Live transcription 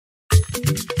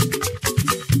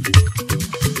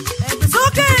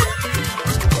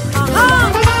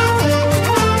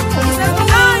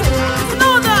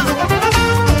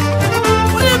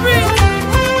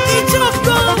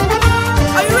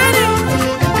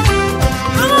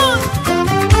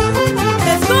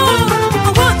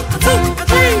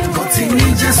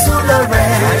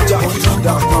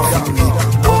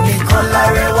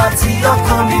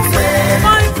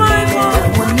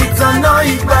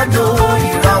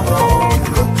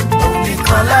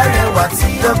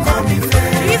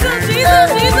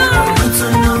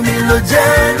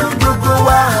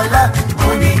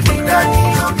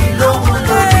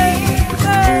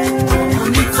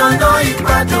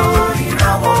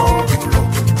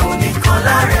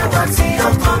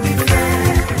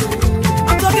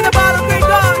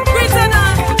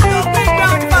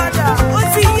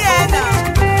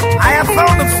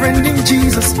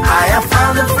Jesus, I have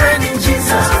found a friend in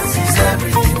Jesus. He's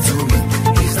everything to me.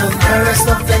 He's the fairest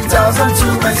of 10,000 to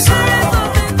my soul.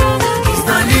 He's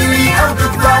the lily of the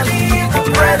valley, the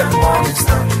bread and morning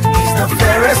star. He's the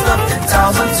fairest of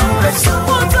 10,000 to my soul.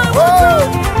 Oh,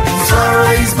 his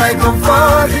sorrow is my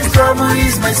comfort, his trouble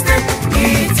is my step.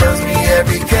 He tells me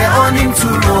every care on him to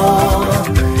roll.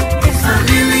 He's the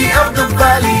lily of the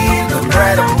valley, the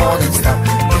bread and morning star.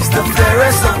 He's the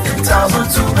fairest of 10,000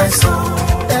 to my soul.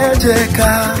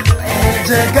 Ejeka,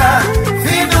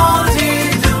 finu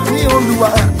didu ni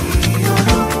Olúwa,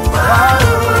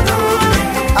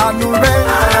 Anure,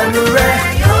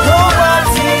 yo wa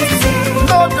titi,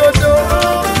 lododo,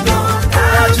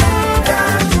 dájú,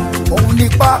 òun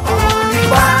nípa,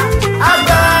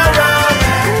 agbára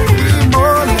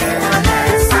ìmọ́lẹ̀,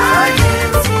 ayé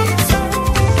títí,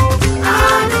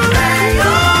 Anure,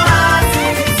 yo wa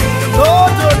titi,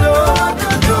 lododo,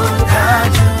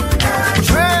 dájú.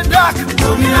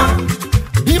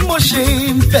 Bí mo ṣe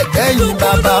ń fẹ̀gbẹ́ yìn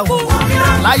bàbá o,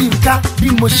 láyìíká bí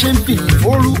mo ṣe ń fi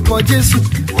orúkọ Jésù,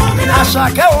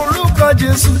 àṣàkẹ́ orúkọ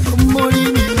Jésù tó mórí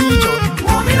mi níjọ.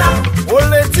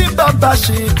 Olè tí bàbá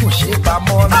ṣe kò ṣe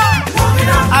pamọ́ rà.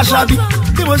 Àṣàbí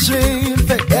bí mo ṣe ń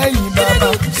fẹ̀gbẹ́ yìn bàbá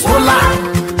sólà,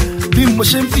 bí mo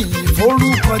ṣe ń fi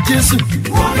orúkọ Jésù,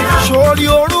 sórí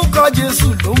orúkọ Jésù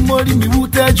ló mórí mi wú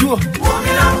tẹ́jú o.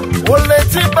 Olè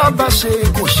tí bàbá ṣe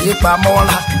kò ṣe pamọ́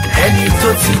rà. Ẹni tó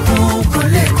ti kú kò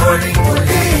lè kọrin kò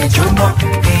lè jó mọ́,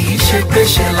 kì í ṣe pé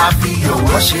ṣe la fi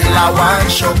ọwọ́ ṣe la wá ń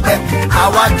ṣọpẹ́.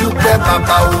 Àwa dúpẹ́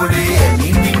bàbá oore ẹ̀mí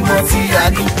mímọ́ tí a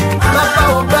ní.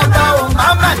 Bàbá o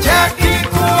máma jẹ́ kí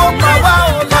ikú ó pa wá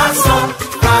o lásán.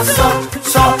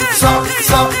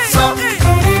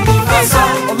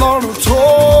 Ọlọ́run tó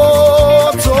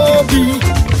tóbi,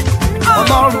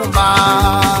 Ọlọ́run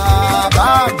bàbá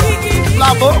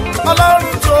làbó,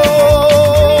 Ọlọ́run tó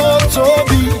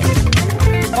tóbi,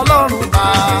 Ọlọ́run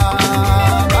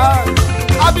bàbá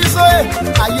Abisoye,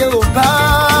 ayé ò bá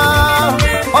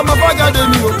ọmọ bọ́jáde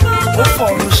mi o, ó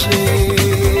fọ̀run ṣe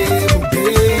ògbé,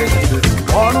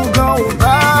 ọ̀run gan ò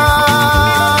bá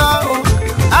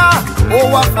ó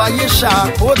wá fàyè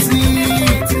ṣàkótì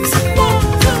tìṣẹ́.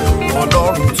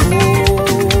 Ọlọ́run tó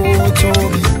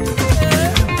tóbi,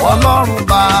 Ọlọ́run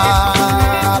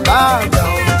bàbá àgbà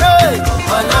òde,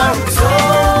 Ọlọ́run tó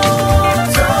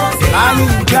tóbi,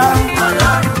 láyìíká,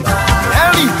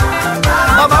 ẹ̀rì,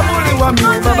 bàbá múlẹ̀ wá mi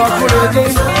ò bàbá kúrẹ́ dé,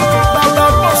 bàbá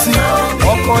pọ̀ sí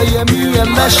ọkọ̀ yẹmí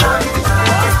ẹlẹ́ṣọ̀.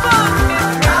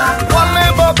 Wọlé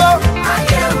bàbá,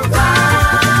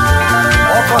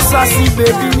 ọkọ̀ sásì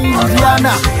bèbí ní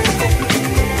Indiana.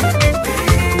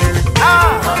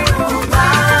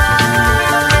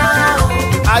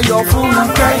 Ayọ̀ fún mi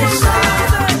kẹ́,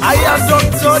 ayé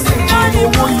dọ́kítọ́ lè jí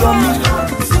owó yọ mí.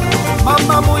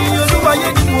 Màmá mo yí Olúwayé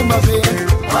ni mo mà bẹ́ẹ̀.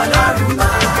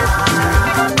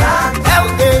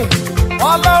 L.A.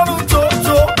 Ọlọ́run tó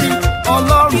tóbi,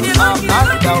 Ọlọ́run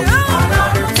àgbàgbà o.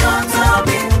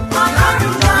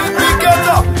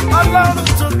 Ìpínkẹ́tọ̀, Ọlọ́run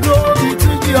tó tóbi,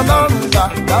 Túnjí Ọlọ́run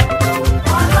àgbàgbà o.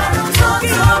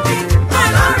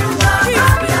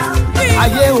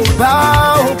 Ayé ò gbà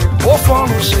ó, ó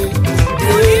fọ́run ṣe.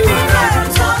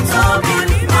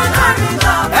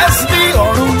 SB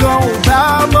ọ̀run gan ò gbà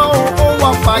mọ́, ó wà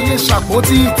fàyè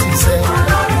ṣàpótí ìtìsẹ̀.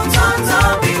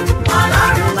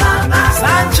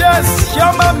 Sanchez,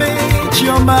 Chioma me,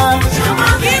 Chioma.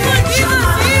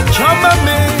 Chioma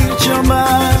me, Chioma.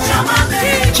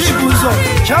 Chibuzo,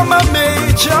 Chioma me,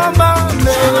 Chioma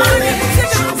me.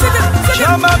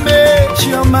 Chioma me,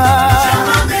 Chioma.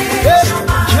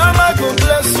 Chioma go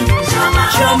bless you,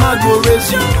 Chioma go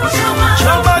raise you,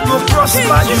 Chioma go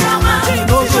prosper you, you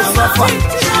no go suffer.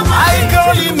 I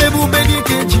call him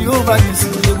Ebubedike, Jehovah is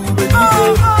Ebubedike.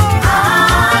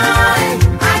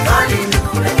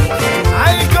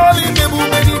 I call him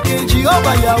Ebubedike, Jehovah.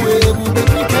 Baba Yahweh,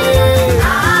 Ebubedike.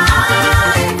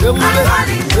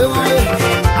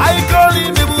 I call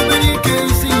him Ebubedike,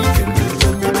 see him.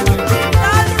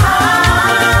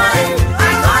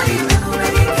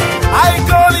 I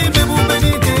call him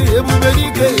Ebubedike,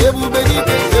 Ebubedike,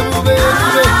 Ebubedike,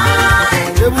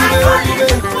 Ebubedike.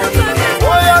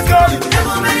 Oh, yeah, call him.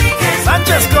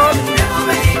 Sanchez call him.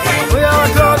 Oh, yeah,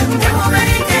 call him.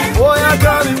 Oh, yeah,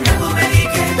 call him.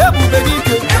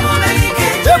 Ebubedike,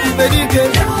 Ebubedike,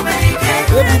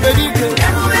 Ebubedike.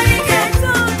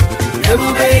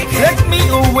 Take me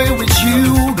away with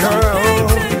you, girl.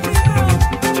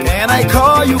 Can I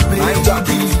call you baby?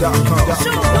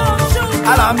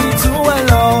 Allow me to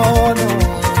alone.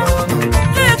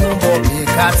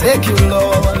 Make I take you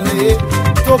lonely.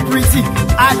 So pretty,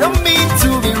 I don't mean to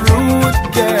be rude,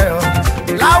 girl.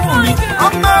 Allow me,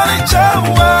 I'm not a child,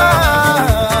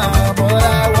 but I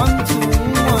want to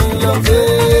on your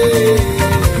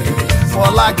face. For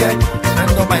like a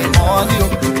friend of my money,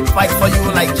 fight for you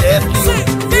like Jet Li.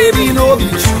 Baby, no be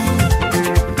true.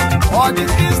 All the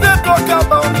things they talk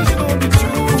about me, no be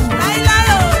true.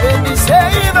 Baby,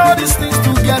 saying all these things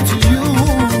to get to you.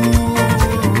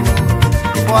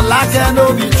 For like I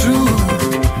no be true.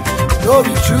 No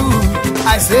be true.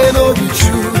 I say no be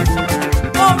true.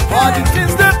 All the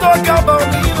things they talk about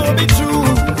me, no be true.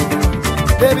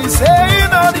 Baby,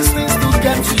 saying all these things to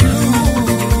get to you.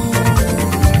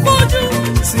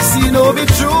 Sissy, no be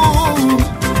true.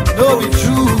 No be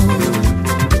true.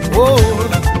 Oh,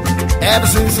 ever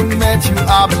since I met you,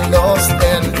 I've been lost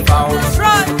and found. That's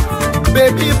right.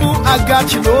 Baby boo, I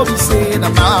got you, no be saying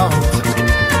I'm out.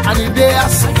 And if they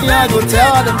ask me, I go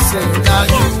tell them, say, now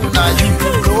you,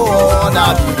 no,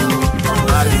 now you.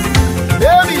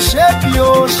 Baby, shake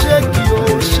you, shake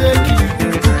you, shake you.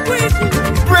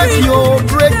 Break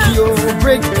you,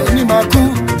 me my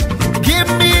cool. Give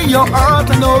me your heart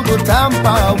and no go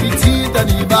tamper with it. And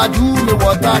if I do me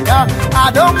what I can,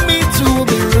 I don't mean to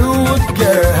be rude,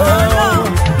 girl.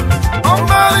 I'm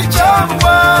not a child,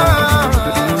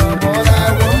 but I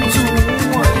want to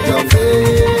on your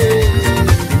face.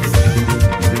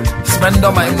 Spend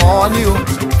all my money,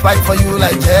 fight for you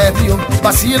like Jeffy,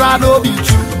 but see I no be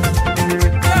true.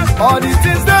 All the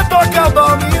things they talk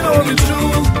about me no be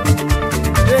true.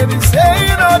 They be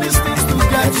saying all these things to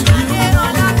get to you.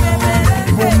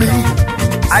 For me,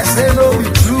 I say no be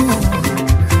true.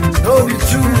 No be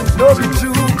true, no be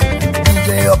true. DJ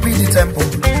up in the temple.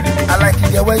 I like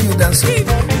it the way you dance.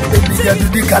 Baby girl do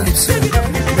the calypso.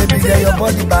 Baby girl your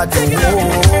body bad.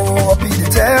 Oh, up in the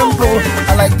temple.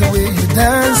 I like the way you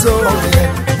dance. Oh, yeah.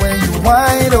 When you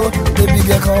whine, oh, baby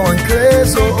girl come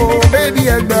crazy. Oh, baby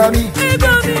I got me.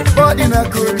 Body not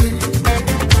good.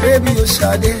 Baby you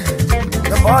shady.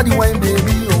 The body wine,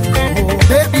 baby. Oh,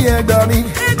 baby I got me.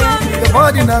 The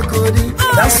body not good.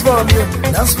 That's for me.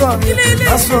 That's for me.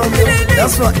 That's for me.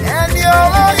 That's for me. And you're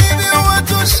if you want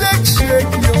to shake,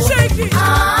 shake yo. Shake it.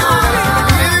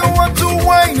 If you want to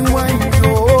wine, wine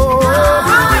yo.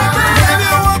 If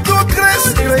you want to grace,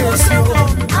 grace yo.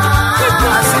 I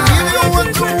said if you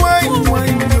want to wine,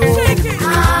 wine yo.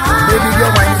 Baby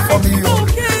girl wine for me yo.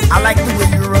 I like the way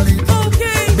you roll it.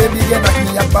 Baby girl knock me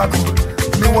up back.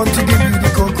 Me want to give you the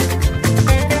cocoa.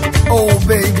 Oh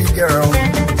baby girl,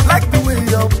 like the way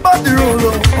your body roll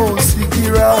up. Oh sticky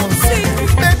round.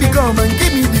 Baby come and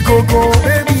give me the cocoa.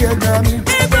 Baby I got me.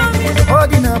 Your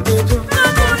body not better.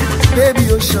 Baby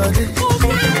you shawty.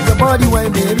 Your body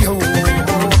wine baby oh.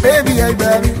 Baby I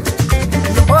got me.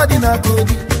 Your body not good.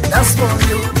 That's for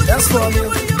you. That's for me.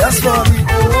 That's for me.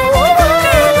 Oh.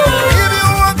 If you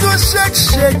want to shake,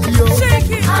 shake yo.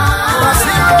 I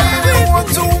say if you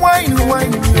want to wine,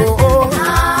 wine yo.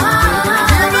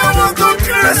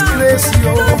 Place,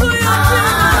 yo. I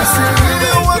say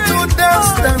you want to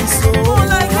dance, dance, oh.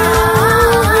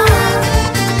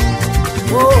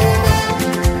 Oh,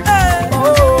 oh,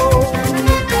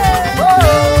 oh.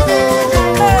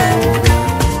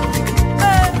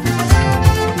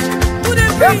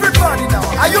 Everybody now,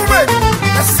 are you ready?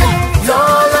 Let's sing.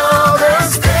 Your love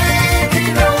is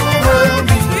taking over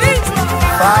me.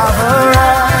 Father, I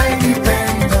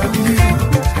depend on you.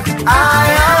 I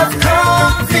have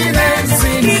confidence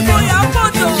in you.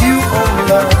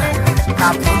 I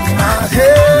put my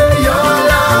head, your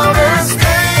love is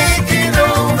taking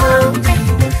over me.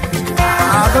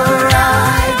 Father, I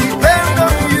depend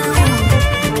on you.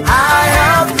 I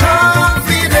have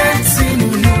confidence in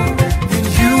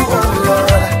you, oh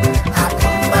Lord. I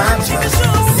put my trust.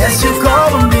 Yes, you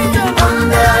cover me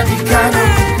under the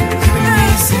canopy, giving me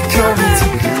security.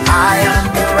 I am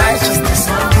the righteousness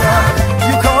of God.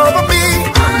 You cover me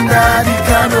under the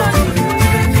canopy,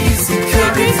 giving me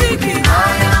security. I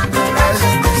am the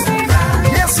righteousness.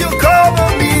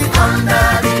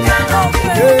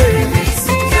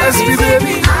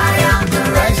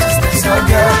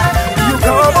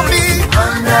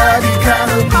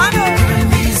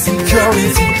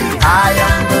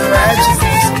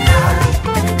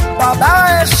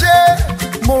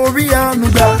 rí àánú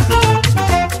gbà.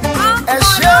 Ẹ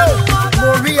ṣé o, mo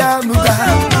rí àánú gbà.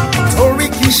 Torí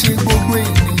kì í ṣe gbogbo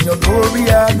ènìyàn ló rí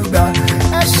àánú gbà.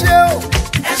 Ẹ ṣé o,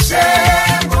 ẹ ṣé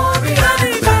mo rí àánú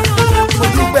gbà. Mo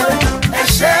dúpẹ́. Ẹ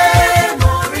ṣé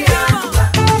mo rí àánú gbà.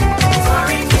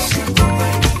 Torí kì í ṣe gbogbo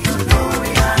ènìyàn ló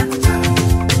rí àánú gbà.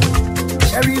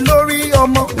 Ṣẹ̀rí lórí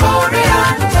ọmọ. Mo rí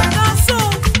àánú gbà.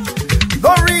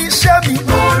 Lórí iṣẹ́ mi.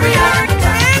 Mo rí àánú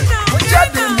gbà. Mo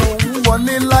jáde mò ń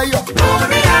wọlé láyọ̀. Mo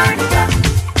rí àánú gbà.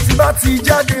 Tí bá ti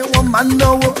jáde wọ́n máa ń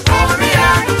náwó. Mo rí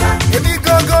àánú gbà. Èmi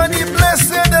gangan ni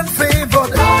blessed and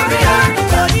favoured. Mo rí àánú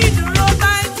gbà.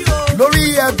 Lórí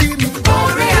ẹbí mi. Mo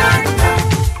rí àánú gbà.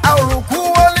 Àròkù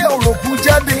wọlé òròkù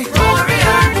jáde. Mo rí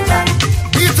àánú gbà.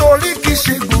 Nítorí kì í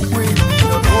ṣe gbogbo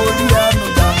ènìyàn ló rí àánú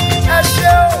gbà. Ẹ ṣé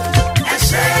o. Ẹ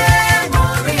ṣé mo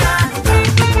rí àánú gbà.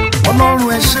 Ọlọ́run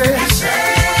ẹ ṣé. Ẹ ṣé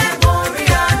mo rí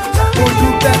àánú gbà. Mo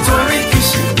dúpẹ́ torí kì í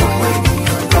ṣe gbogbo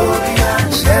ènìyàn ló rí àánú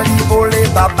gbà. Ṣẹ́ni oore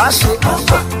bàbá ṣe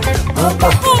ọ̀pọ̀.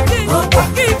 Ọ̀pọ̀. Ọ̀pọ̀.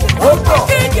 Ọ̀pọ̀.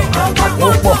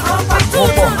 Ọ̀pọ̀.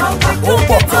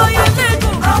 Ọ̀pọ̀.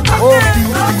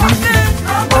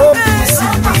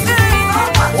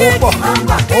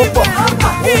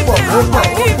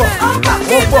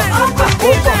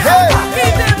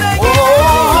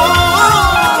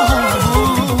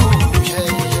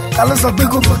 Kálọ́ sọ pé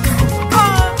kò pọ̀ kẹ́,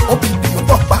 òbíbi ò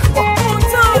pọ̀ pa,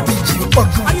 òbíjì ò pọ̀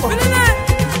gan.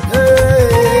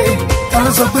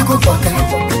 Kálọ́ sọ pé kò pọ̀ kẹ́,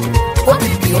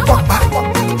 òbíbi ò pọ̀ pa,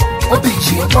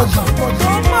 òbíjì ò pọ̀ gan.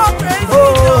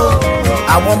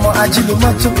 Àwọn ọmọ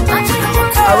ajílómọ́tò,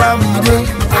 ara mi lé,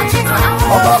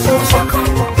 ọba ó fọkàn.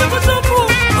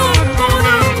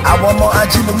 Àwọn ọmọ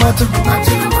ajílómọ́tò,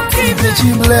 ìbejì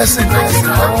blessing,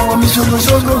 àwọn ọmọ mi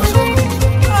ṣogoṣogo.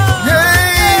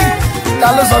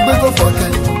 Kálọ́ sọ pé kò pọ̀ kẹ́,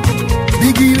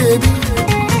 Biggie baby,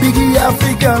 Biggie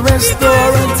African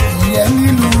restaurant, ìyẹn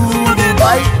nílùú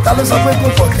Dubai. Kálọ́ sọ pé kò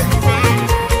pọ̀ kẹ́,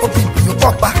 òbíbi ò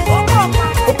pọ̀ pa,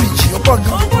 òbíjì ò pọ̀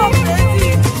gan.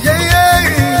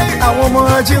 Àwọn ọmọ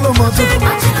ajílómọ́tò,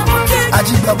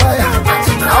 ajígbàbáyà,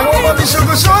 àwọn ọmọ mi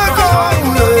ṣogoṣogo.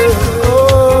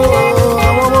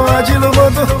 Àwọn ọmọ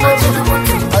ajílómọ́tò,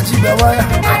 ajígbàbáyà,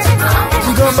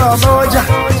 jígan bàbá ọjà,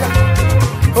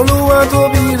 olúwa tó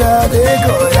bí ìràdé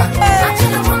gọ̀ọ́yà,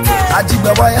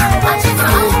 ajígbàbáyà,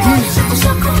 èkì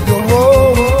ìdòwò.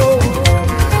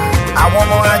 Àwọn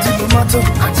ọmọ ajílómọ́tò,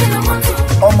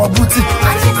 ọmọ bútì,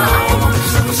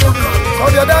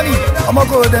 ọjọ́ dání, ọmọ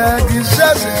kò dẹ̀ kì í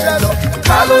ṣẹ̀ṣẹ̀ lọ.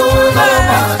 Ká ló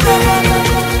máa dé?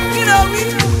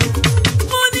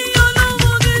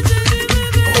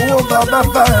 Owó bàbá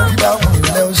bàrẹ̀ ìdáhùn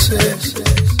ilẹ̀ ọ̀ṣẹ́.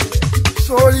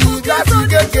 Sórí láti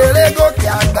kékeré gòkè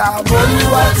àgbà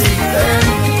bolúwa ti lẹ́yìn.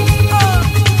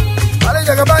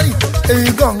 Àlejò kaba ní èyí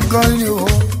gangan ni o.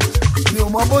 Mi ò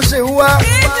mọ bó ṣe ń wá.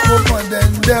 Mo kàn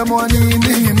dẹ̀ǹdẹ̀ mọ́ ní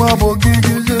ìmọ̀ bò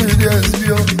gígí ṣe ìdí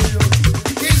ẹ̀sìn o.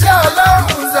 Iṣẹ́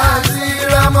ọlọ́run ṣàti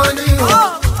ramọ́ ní o.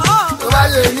 Tó bá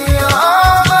ṣe ní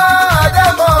ọmọ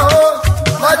àdámọ́ o.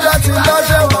 Lọ́jọ́ tí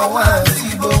lọ́ṣẹ̀ wọ̀n wá sí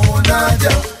gbòhùn náà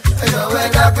jẹ́. Ẹ̀yọ̀ wẹ́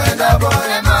dákẹ́dábọ̀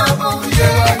ẹ máa bọ̀ yé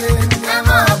wálé. Ẹ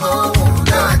máa bọ̀ òun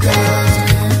náà jẹ́.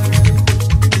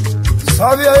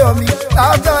 Sọ́bí ọyọ̀ mi,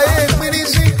 látà yé pínlẹ̀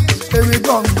sí. Èmi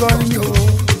gangan ni o.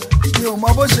 Mi ò mọ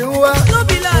bó ṣe ń wá. Mo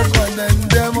kàn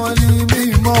dẹ̀ǹdẹ̀ mọ́ ní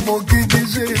ìmọ̀ bò gígí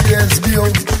ṣe ìdí ẹ̀sìn o.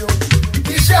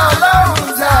 Iṣẹ́ ọlọ́run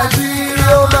tàbí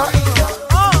ọba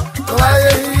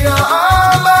láyé ìyàn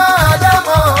ọmọ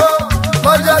àdámọ́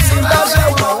lọ́jọ́ tí bá ṣe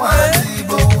wọ̀n wá sí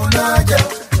ìbòhùn náà jẹ́.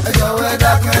 Ẹjọ́ wẹ́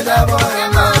dákẹ́dábọ̀ ẹ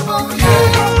máa bòun yé,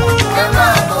 ẹ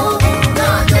máa bòun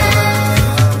náà jẹ́.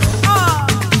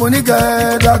 Mo ní kẹ́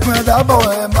dákẹ́dábọ̀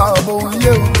ẹ máa bòun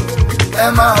yé o, ẹ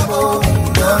máa bòun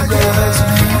náà jẹ́ sí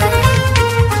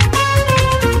i.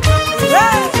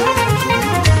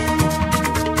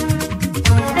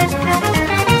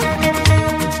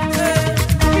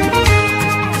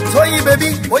 Oyin baby,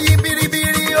 oyin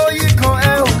biribiri, oyin kan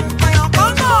ẹ o.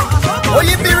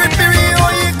 Oyin biribiri,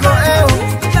 oyin kan ẹ o.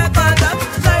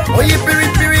 Oyin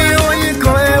biribiri, oyin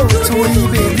kan ẹ o. Toyin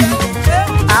baby,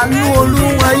 àánú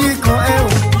Olúwa yìí kan ẹ o.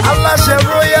 Aláṣẹ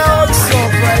royal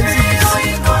surprises.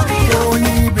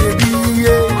 Oyin baby,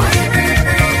 yeah.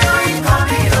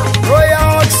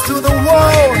 Royal to the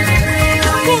world.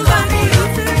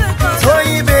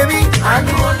 Toyin baby,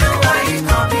 àánú Olúwa yìí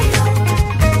kan mi o.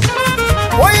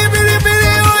 Oyin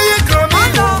biribiri, oyin kan mi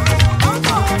o.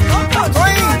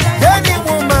 Oyin ẹni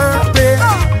mo máa pè.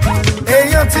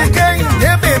 Èèyàn ti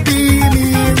Kẹ́hìndé bèbí mi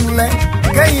ńlẹ̀.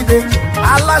 Kẹ́hìndé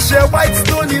aláṣẹ White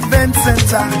Stone Event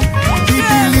Center.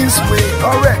 Bíbélì Way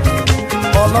ọ̀rẹ́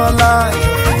ọlọ́lá.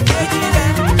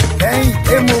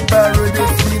 Kẹ́hìndé mo bẹ̀rù de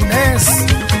finesse.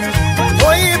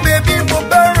 Oyin bèbí mo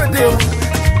bẹ̀rù de o.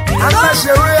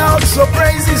 Aláṣẹ royal So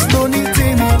praises no need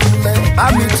any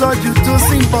let me touch you to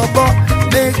sing baba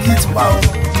make it wow.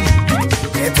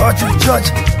 I touch you judge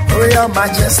Royal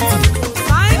Majesty.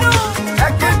 I know. I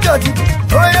can judge it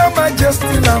Royal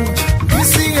Majesty Lounge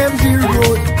DCMD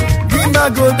Road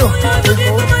Dimagodo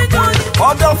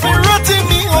ọ̀dọ̀ fi rántí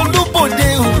mi Olúbòde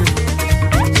o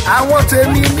àwọn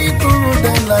tèmi ní dúró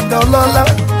dẹ̀làdà ọlọ́lá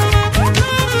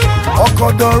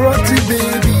ọkọ̀dọ̀rọ̀ ti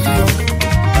bèbí o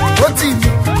ó ti mi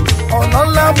ọ̀nà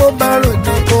ńlá mo bá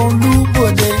ròde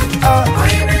Olúbòde.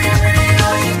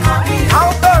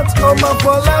 Albert ọmọ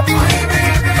Fọlábí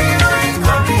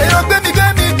èèyàn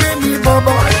gbémi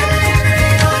bọ́bọ́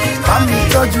àmì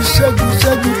ìtọ́jú ṣẹ́gun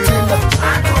tìlà.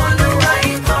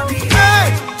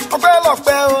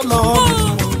 Ọpẹ́lọpẹ́ Ọlọ́run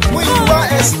mú ìwà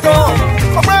ẹ̀sìtọ́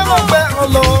ọpẹ́lọpẹ́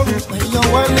Ọlọ́run èèyàn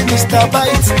wọlé Mr.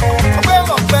 Bite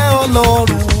ọpẹ́lọpẹ́ Ọlọ́run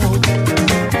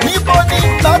níbo ni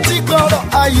láti gbọ́rọ̀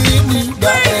ayé mi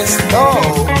gba ẹ̀sìtọ́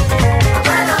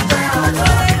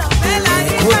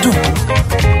kó dùn.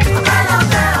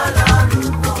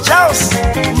 Charles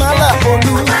Mala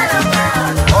Olú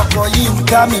ọkọ̀ yìí ń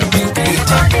ká mi bí èdè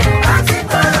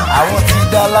àwọn ti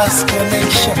Dallas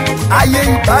connection ayé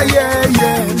ìbáyẹyẹ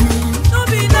mi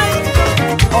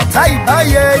ọ̀tá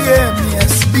ìbáyẹyẹ mi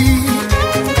SB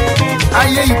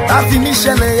ayé ìbáfi mi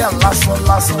ṣẹlẹ̀ yà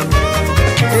lásán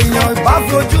èèyàn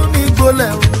ìbáfojú mi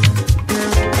gbolẹ̀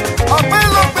o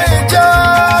ọpẹ́lọpẹ́ ìjà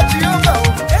tí ó gbà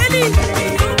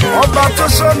o ọba tó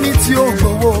sọ mi tí ó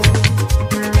gbowó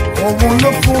òun ló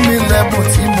fún mi lẹ́bùn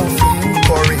tí mo fi ń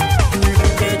kọrin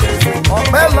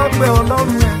ọpẹ́lọpẹ́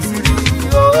Ọlọ́run ẹ̀sìn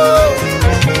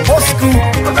ó skul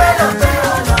ọpẹ́lọpẹ́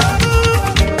Ọlọ́run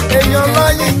èèyàn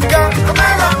láyé ń ká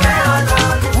ọpẹ́lọpẹ́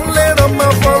Ọlọ́run ńlẹ́ ọmọ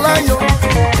Fọláyọ̀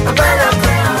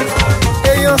ọpẹ́lọpẹ́ Ọlọ́run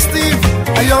èèyàn Steve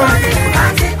ayọ̀rìn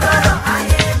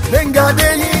gbẹ̀ngàdé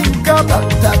yìí ń ká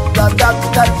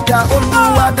dàdàdàdàdà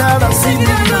Olúwa dára sí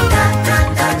mi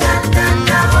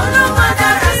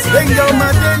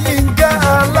gbẹ̀ngàdé yìí ń ká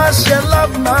aláṣẹ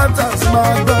love matters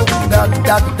máa gbọ́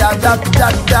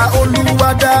dàdàdàdàdà Olúwa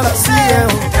dára sí ẹ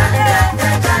o.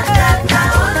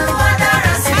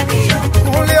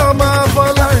 Kúnlé ọmọ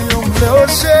Fọláyọ̀ ńlẹ̀ ó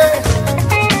ṣe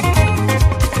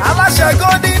aláṣẹ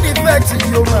golden effect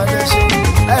yóò máa lè ṣe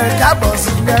káàbọ̀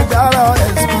sí ẹgbàrá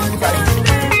SB life.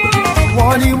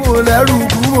 Wọ́n ní mo lẹ́rù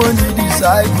kú mo ní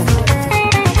disciple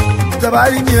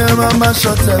tẹ́bárí mi ẹ máa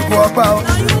ṣọ̀tẹ̀ kú ọpá o.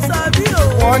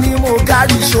 Wọ́n ní mo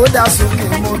kárí ṣódà sókè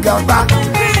mo ga bá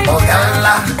ọ̀gá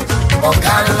ńlá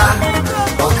ọ̀gá ńlá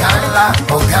ọ̀gá ńlá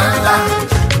ọ̀gá ńlá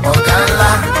ọ̀gá ńlá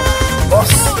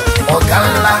bọ́s ọ̀gá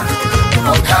ńlá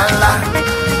ọ̀gá ńlá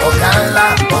ọ̀gá ńlá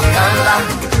ọ̀gá ńlá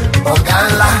ọ̀gá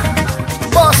ńlá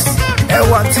bọ́s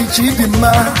ẹ̀wà tí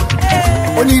Chidinma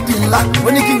onídìí ńlá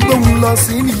oníkí gbóhùn lọ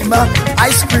sí nìyíma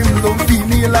ice cream ló ń fi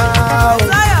mí lá o.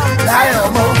 Dáyọ̀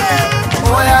mọ́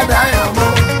bóyá dáyọ̀ mọ́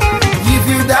if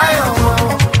you dáyọ̀ mọ́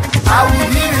I will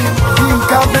give you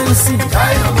Yinka Bensi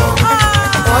dáyọ̀ mọ́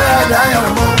bóyá dáyọ̀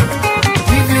mọ́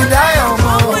if you dáyọ̀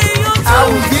mọ́ I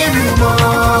will give you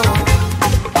more.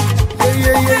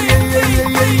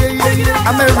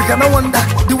 America, no wonder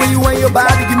the way you want your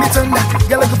body, give me thunder.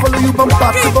 Girl, I can follow you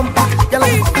bumper to bumper. Girl, I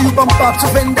can follow you bumper to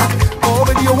fender. Oh,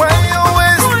 baby, you want your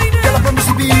ways. Girl, I promise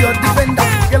to be your defender.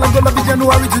 Girl, I'm gonna be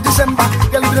January to December.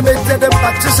 Girl, I'm gonna make them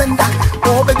back to sender.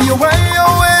 Oh, baby, you want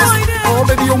your ways. Oh,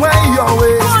 baby, you want your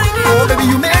ways. Oh, baby,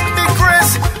 you make me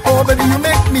crazy. Oh, baby, you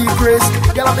make me crazy.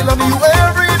 Girl, I be loving you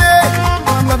every day.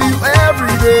 I love you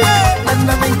every day. Let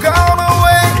nothing come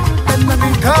away. Let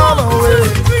nothing come away.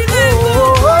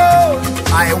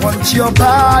 I want your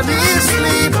body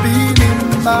sleeping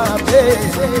in my bed.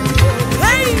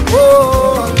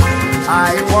 Oh,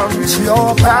 I want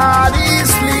your body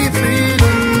sleeping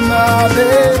in my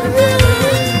bed.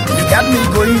 You got me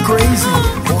going crazy.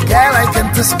 Oh, girl, I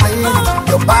can't explain it.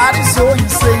 Your body's so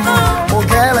insane. Oh,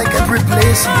 girl, I can't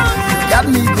replace you. You got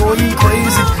me going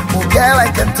crazy. Oh, girl, I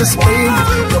can't explain it.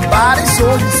 Your body's so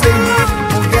insane.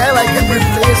 Oh, girl, I can't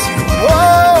replace you.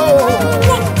 Whoa.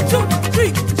 1, 2,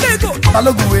 3, let go.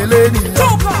 Balógun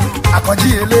eléníyàn, Àkànjí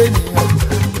eléníyàn,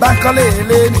 Bánkọ́lé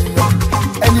eléníyàn,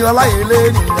 Ẹniọlá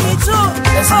eléníyàn,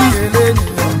 SB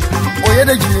eléníyàn,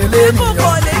 Oyèdèjì eléníyàn,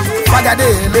 Fágádé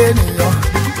eléníyàn,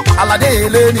 Aládé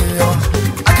eléníyàn,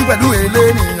 Akínpẹ̀lú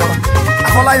eléníyàn,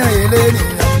 Afọláyàn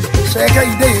eléníyàn,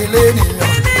 Ṣẹ́kẹ́yìndé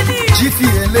eléníyàn, Jífì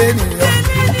eléníyàn,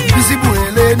 Bísíbù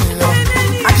eléníyàn,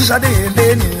 Akíṣadé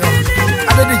eléníyàn,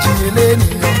 Adédèjì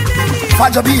eléníyàn,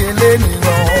 Fájọbí eléníyàn.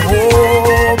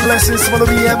 Oh, blessings follow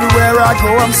me everywhere I go.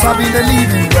 I'm serving the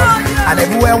living God. And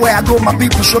everywhere where I go, my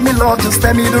people show me love. Just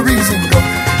tell me the reason, God.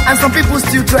 And some people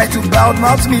still try to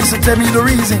mouth me, so tell me the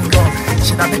reason, God.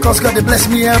 Should not because God they bless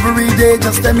me every day,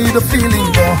 just tell me the feeling,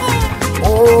 God.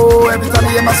 Oh, every time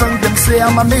I hear my song, them say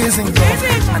I'm amazing, God.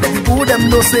 And the people them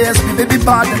know say yes, me baby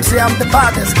bad, them say I'm the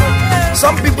baddest, God.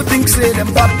 Some people think say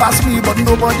them bad past me, but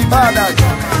nobody bad, God.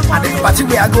 And every party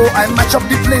where I go, I match up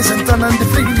the place and turn on the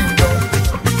feeling, God.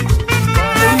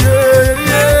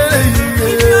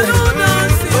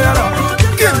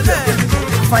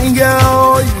 Fine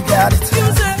girl, you got it.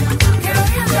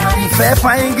 Fair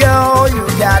fine girl, you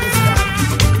got it.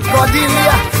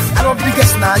 Cordelia, I don't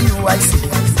biggest now you I see.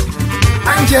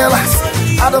 Angela,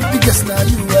 I don't biggest now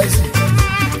you I see.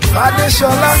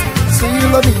 Adeshola, say you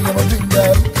love me, I'm a big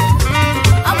girl.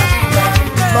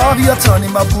 Love your turn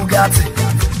in my Bugatti.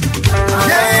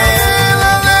 Yeah,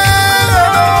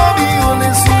 love you,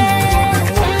 listen.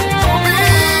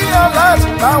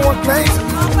 I want night,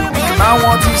 I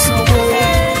want this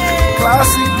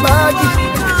classic baggy.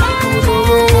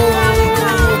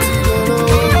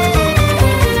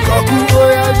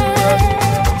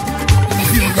 If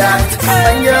you got it,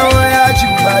 and you're where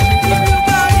you body.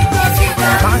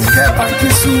 Panky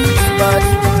suit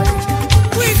body.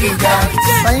 If you got it,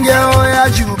 and you're where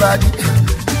you body.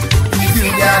 If you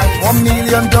got $1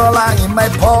 million in my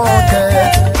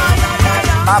pocket,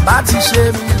 my body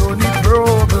shame me only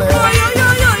problem.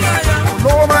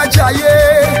 No, my giant.